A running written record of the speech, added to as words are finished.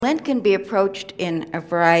Lent can be approached in a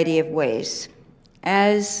variety of ways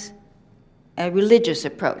as a religious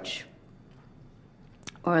approach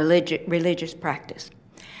or a religious practice.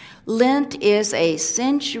 Lent is a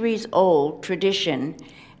centuries-old tradition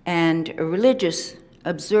and a religious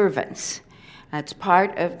observance. It's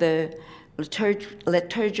part of the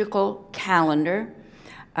liturgical calendar.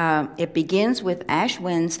 It begins with Ash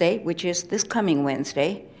Wednesday, which is this coming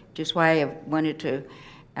Wednesday, which is why I wanted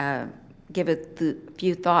to give a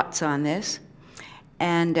few thoughts on this.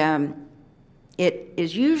 And it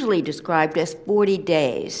is usually described as 40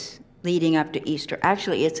 days leading up to Easter.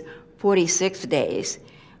 Actually, it's 46 days,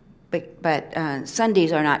 but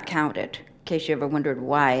Sundays are not counted, in case you ever wondered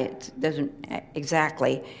why it doesn't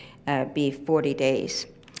exactly be 40 days.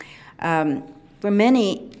 For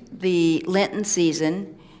many, the Lenten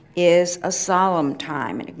season is a solemn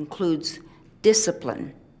time. It includes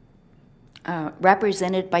discipline,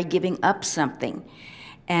 represented by giving up something.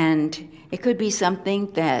 And it could be something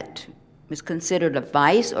that is considered a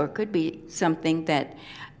vice, or it could be something that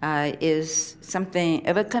is something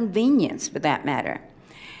of a convenience, for that matter.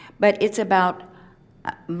 But it's about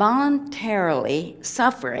voluntarily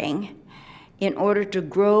suffering in order to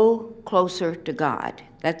grow closer to God.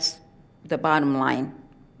 That's the bottom line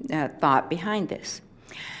thought behind this.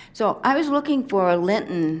 So I was looking for a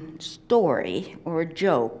Lenten story or a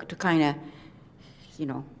joke to kind of,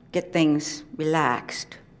 get things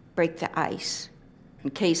relaxed, break the ice, in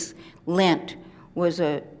case Lent was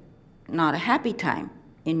not a happy time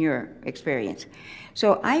in your experience.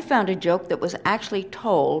 So I found a joke that was actually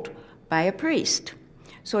told by a priest,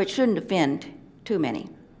 so it shouldn't offend too many.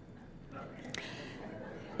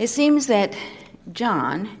 It seems that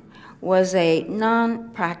John was a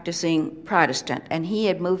non-practicing Protestant, and he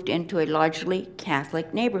had moved into a largely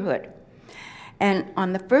Catholic neighborhood. And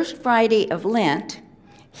on the first Friday of Lent,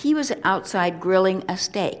 he was outside grilling a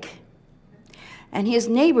steak. And his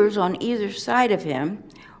neighbors on either side of him,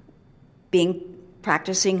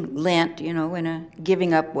 practicing Lent, in a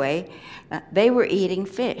giving up way, they were eating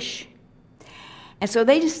fish. And so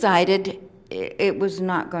they decided it was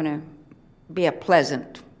not going to be a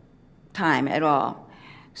pleasant time at all.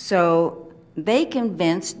 So they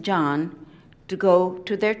convinced John to go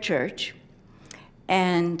to their church,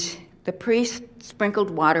 and the priest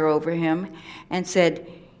sprinkled water over him and said,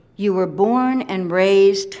 "You were born and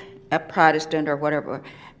raised a Protestant," or whatever,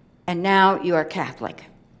 "and now you are Catholic."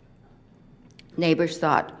 Neighbors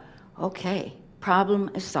thought, okay, problem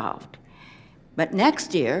is solved. But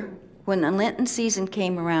next year, when the Lenten season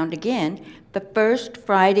came around again, the first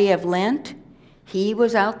Friday of Lent, he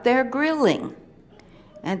was out there grilling,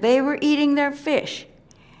 and they were eating their fish.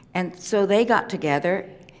 And so they got together,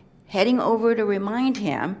 heading over to remind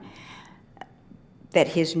him that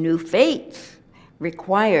his new faith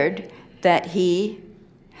required that he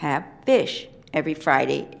have fish every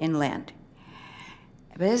Friday in Lent.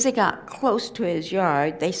 But as they got close to his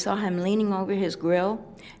yard, they saw him leaning over his grill,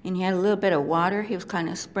 and he had a little bit of water he was kind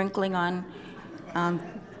of sprinkling on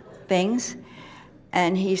things.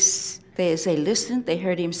 And they listened, they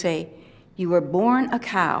heard him say, "You were born a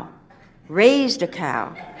cow, raised a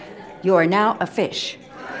cow, you are now a fish."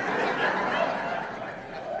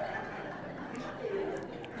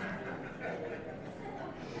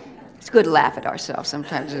 It's good to laugh at ourselves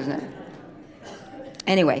sometimes, isn't it?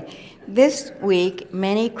 Anyway, this week,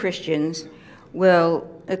 many Christians will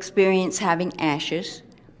experience having ashes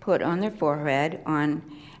put on their forehead on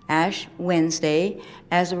Ash Wednesday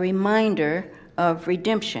as a reminder of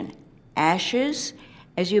redemption. Ashes,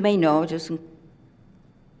 as you may know, just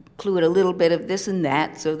include a little bit of this and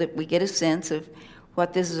that so that we get a sense of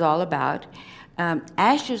what this is all about.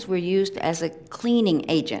 Ashes were used as a cleaning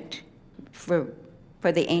agent for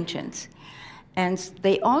the ancients, and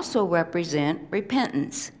they also represent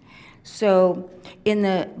repentance. So in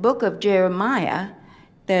the book of Jeremiah,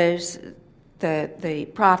 there's the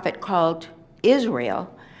prophet called Israel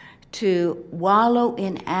to wallow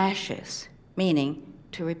in ashes, meaning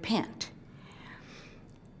to repent.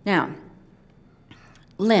 Now,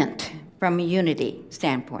 Lent from a Unity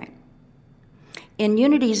standpoint. In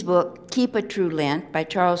Unity's book, Keep a True Lent, by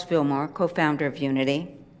Charles Fillmore, co-founder of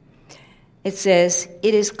Unity, it says,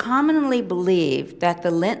 "It is commonly believed that the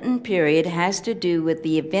Lenten period has to do with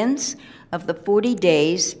the events of the 40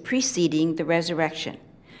 days preceding the resurrection.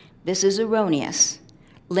 This is erroneous.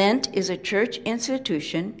 Lent is a church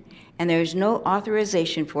institution, and there is no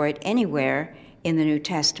authorization for it anywhere in the New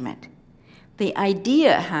Testament. The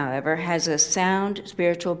idea, however, has a sound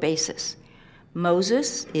spiritual basis.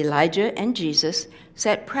 Moses, Elijah, and Jesus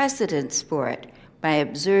set precedents for it by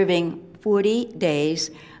observing 40 days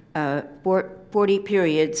 40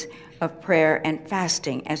 periods of prayer and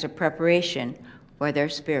fasting as a preparation for their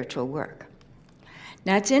spiritual work.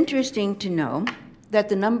 Now, it's interesting to know that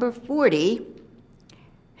the number 40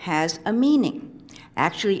 has a meaning.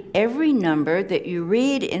 Actually, every number that you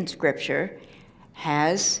read in Scripture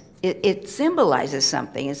it symbolizes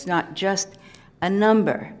something. It's not just a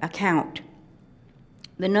number, a count.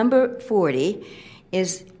 The number 40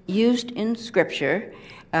 is used in Scripture.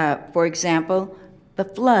 For example, the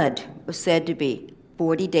flood was said to be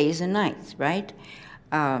 40 days and nights, right?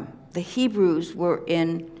 The Hebrews were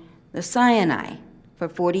in the Sinai for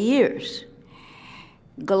 40 years.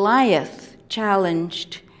 Goliath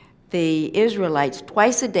challenged the Israelites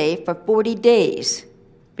twice a day for 40 days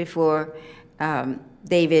before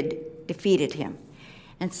David defeated him.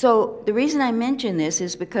 And so the reason I mention this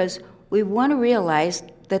is because we want to realize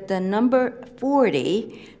that the number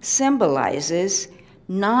 40 symbolizes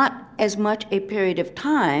not as much a period of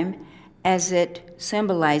time as it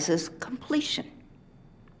symbolizes completion.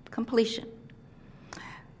 Completion.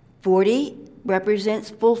 40 represents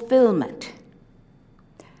fulfillment.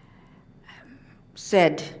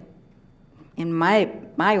 Said in my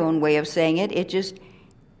own way of saying it,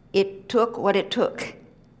 it took what it took.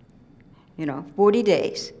 40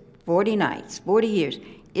 days, 40 nights, 40 years.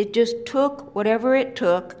 It just took whatever it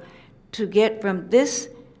took to get from this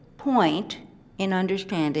point in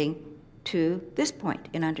understanding to this point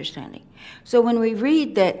in understanding. So when we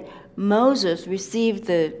read that Moses received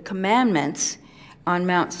the commandments on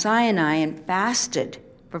Mount Sinai and fasted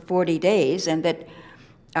for 40 days, and that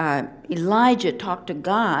Elijah talked to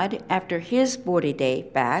God after his 40-day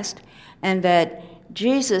fast, and that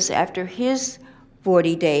Jesus, after his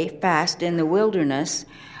 40-day fast in the wilderness,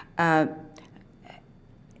 each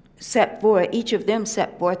of them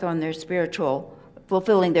set forth on their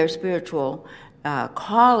fulfilling their spiritual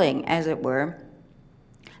calling, as it were.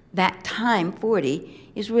 That time,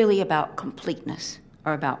 40, is really about completeness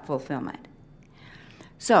or about fulfillment.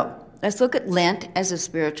 So let's look at Lent as a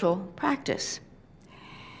spiritual practice.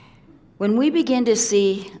 When we begin to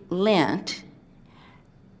see Lent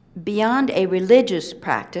beyond a religious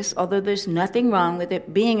practice, although there's nothing wrong with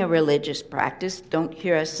it being a religious practice, don't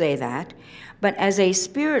hear us say that, but as a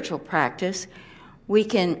spiritual practice, we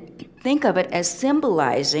can think of it as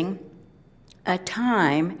symbolizing a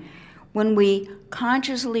time when we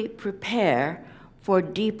consciously prepare for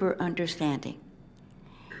deeper understanding.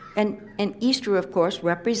 And Easter, of course,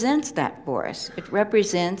 represents that for us. It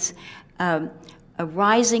represents a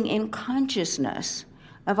rising in consciousness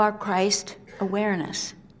of our Christ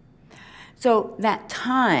awareness. So that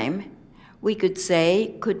time, we could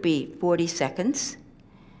say, could be 40 seconds,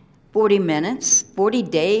 40 minutes, 40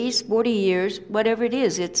 days, 40 years, whatever it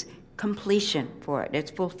is, it's completion for it,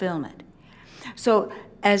 it's fulfillment. So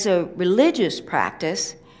as a religious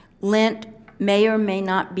practice, Lent may or may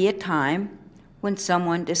not be a time when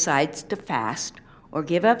someone decides to fast or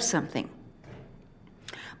give up something.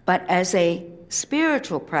 But as a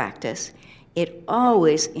spiritual practice, it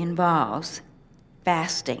always involves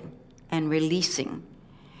fasting and releasing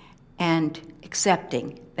and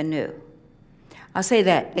accepting the new. I'll say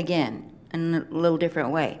that again in a little different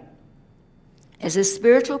way. As a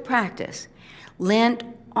spiritual practice, Lent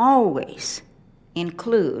always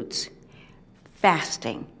includes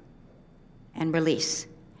fasting and release.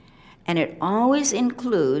 And it always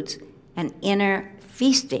includes an inner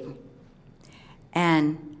feasting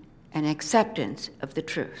and an acceptance of the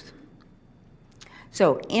truth.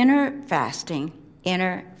 So, inner fasting,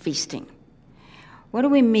 inner feasting. What do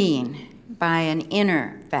we mean by an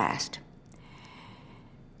inner fast?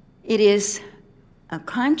 It is a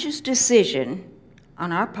conscious decision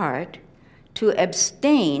on our part to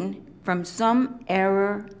abstain from some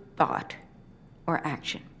error, thought, or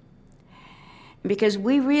action. Because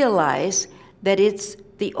we realize that it's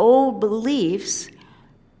the old beliefs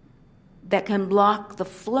that can block the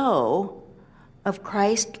flow of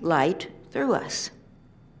Christ's light through us.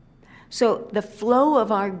 So the flow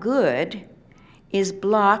of our good is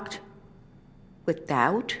blocked with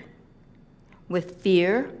doubt, with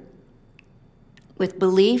fear, with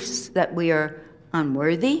beliefs that we are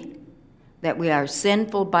unworthy, that we are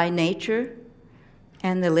sinful by nature,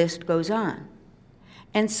 and the list goes on.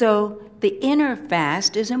 And so the inner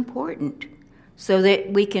fast is important so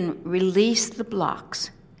that we can release the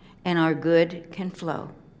blocks and our good can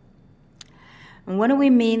flow. And what do we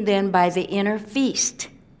mean then by the inner feast?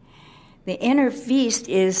 The inner feast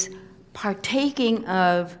is partaking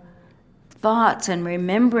of thoughts and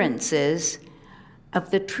remembrances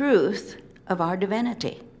of the truth of our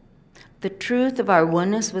divinity, the truth of our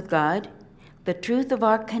oneness with God, the truth of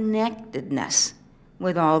our connectedness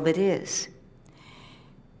with all that is.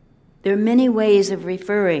 There are many ways of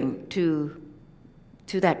referring to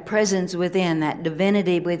that presence within, that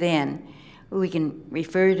divinity within. We can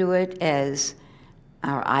refer to it as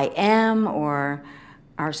our I am, or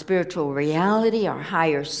our spiritual reality, our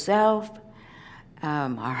higher self,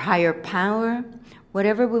 our higher power,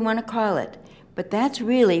 whatever we want to call it. But that's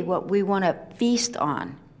really what we want to feast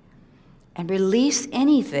on and release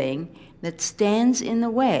anything that stands in the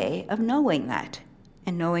way of knowing that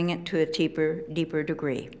and knowing it to a deeper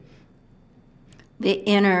degree. The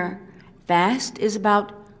inner fast is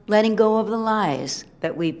about letting go of the lies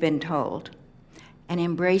that we've been told and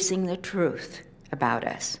embracing the truth about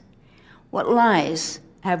us. What lies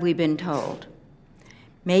have we been told?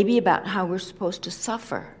 Maybe about how we're supposed to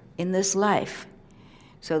suffer in this life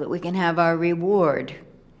so that we can have our reward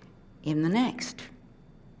in the next.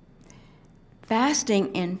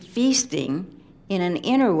 Fasting and feasting in an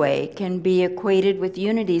inner way can be equated with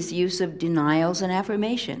Unity's use of denials and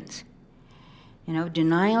affirmations.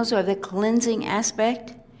 Denials are the cleansing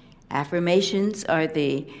aspect. Affirmations are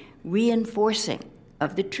the reinforcing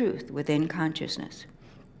of the truth within consciousness.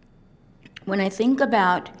 When I think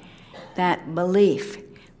about that belief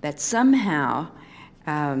that somehow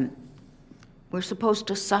we're supposed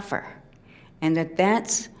to suffer and that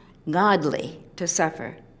that's godly to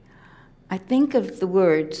suffer, I think of the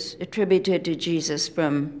words attributed to Jesus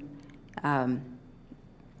from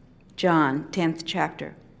John, 10th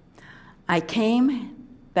chapter. I came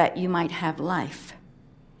that you might have life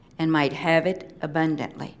and might have it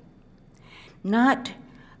abundantly. Not,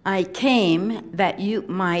 I came that you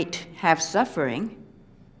might have suffering.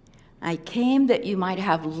 I came that you might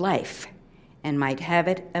have life and might have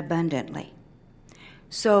it abundantly.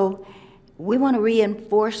 So we want to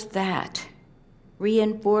reinforce that.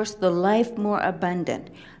 Reinforce the life more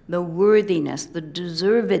abundant, the worthiness, the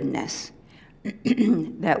deservedness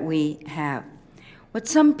that we have. What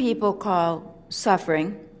some people call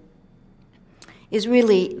suffering is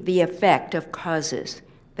really the effect of causes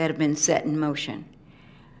that have been set in motion.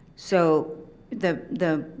 So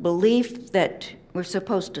the belief that we're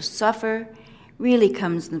supposed to suffer really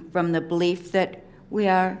comes from the belief that we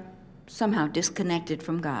are somehow disconnected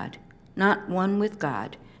from God, not one with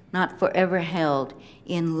God, not forever held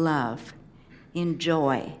in love, in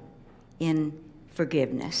joy, in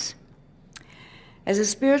forgiveness. As a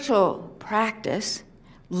spiritual practice,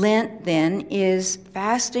 Lent then is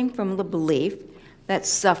fasting from the belief that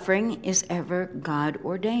suffering is ever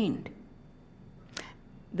God-ordained,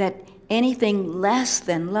 that anything less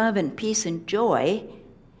than love and peace and joy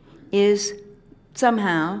is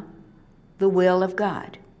somehow the will of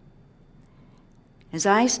God. As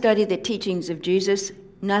I study the teachings of Jesus,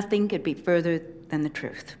 nothing could be further than the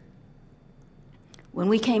truth. When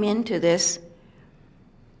we came into this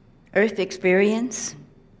earth experience,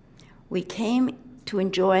 we came to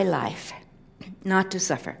enjoy life, not to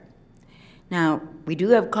suffer. Now, we do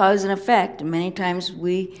have cause and effect, and many times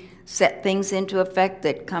we set things into effect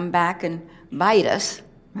that come back and bite us,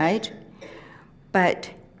 right? But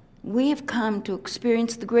we have come to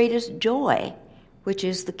experience the greatest joy, which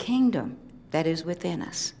is the kingdom that is within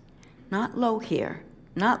us. Not low here,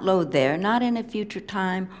 not low there, not in a future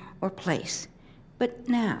time or place, but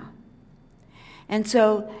now. And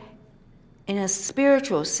so, in a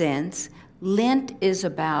spiritual sense, Lent is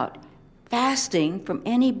about fasting from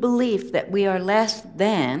any belief that we are less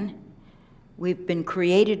than we've been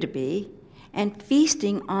created to be, and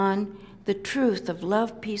feasting on the truth of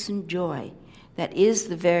love, peace, and joy that is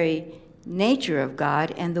the very nature of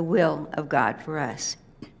God and the will of God for us.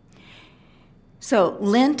 So,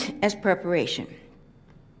 Lent as preparation.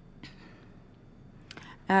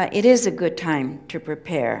 It is a good time to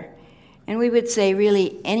prepare. And we would say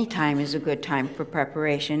really any time is a good time for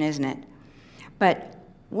preparation, isn't it? But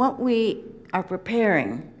what we are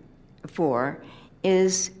preparing for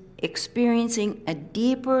is experiencing a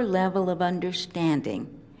deeper level of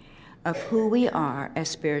understanding of who we are as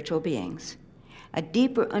spiritual beings, a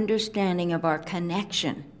deeper understanding of our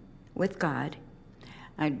connection with God,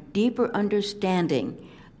 a deeper understanding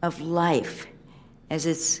of life as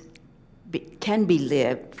it can be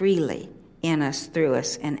lived freely in us, through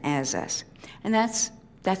us, and as us. And that's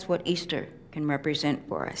what Easter can represent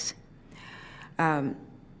for us.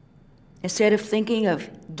 Instead of thinking of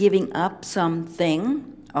giving up something,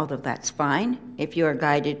 although that's fine if you are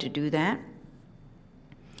guided to do that,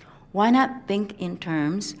 why not think in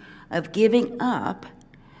terms of giving up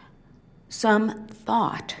some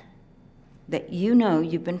thought that you know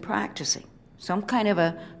you've been practicing, some kind of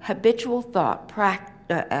a habitual thought,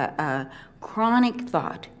 chronic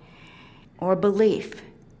thought, or belief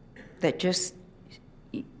that just,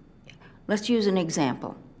 let's use an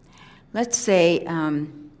example. Let's say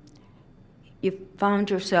you found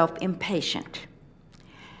yourself impatient.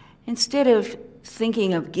 Instead of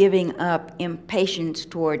thinking of giving up impatience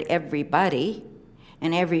toward everybody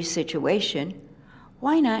and every situation,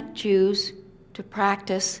 why not choose to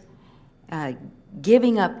practice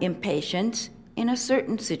giving up impatience in a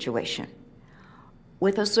certain situation,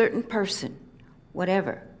 with a certain person,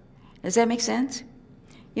 whatever? Does that make sense?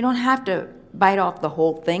 You don't have to bite off the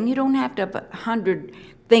whole thing. You don't have to have 100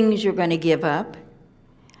 things you're going to give up.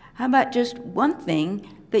 How about just one thing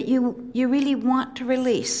that you really want to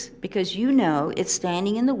release because you know it's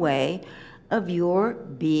standing in the way of your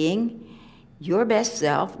being your best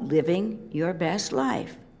self, living your best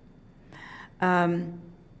life?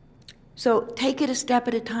 So take it a step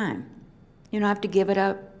at a time. You don't have to give it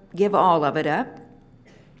up, give all of it up.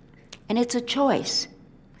 And it's a choice.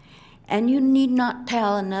 And you need not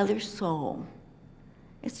tell another soul.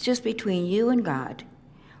 It's just between you and God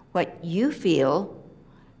what you feel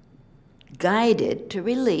guided to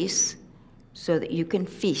release so that you can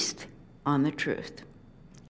feast on the truth.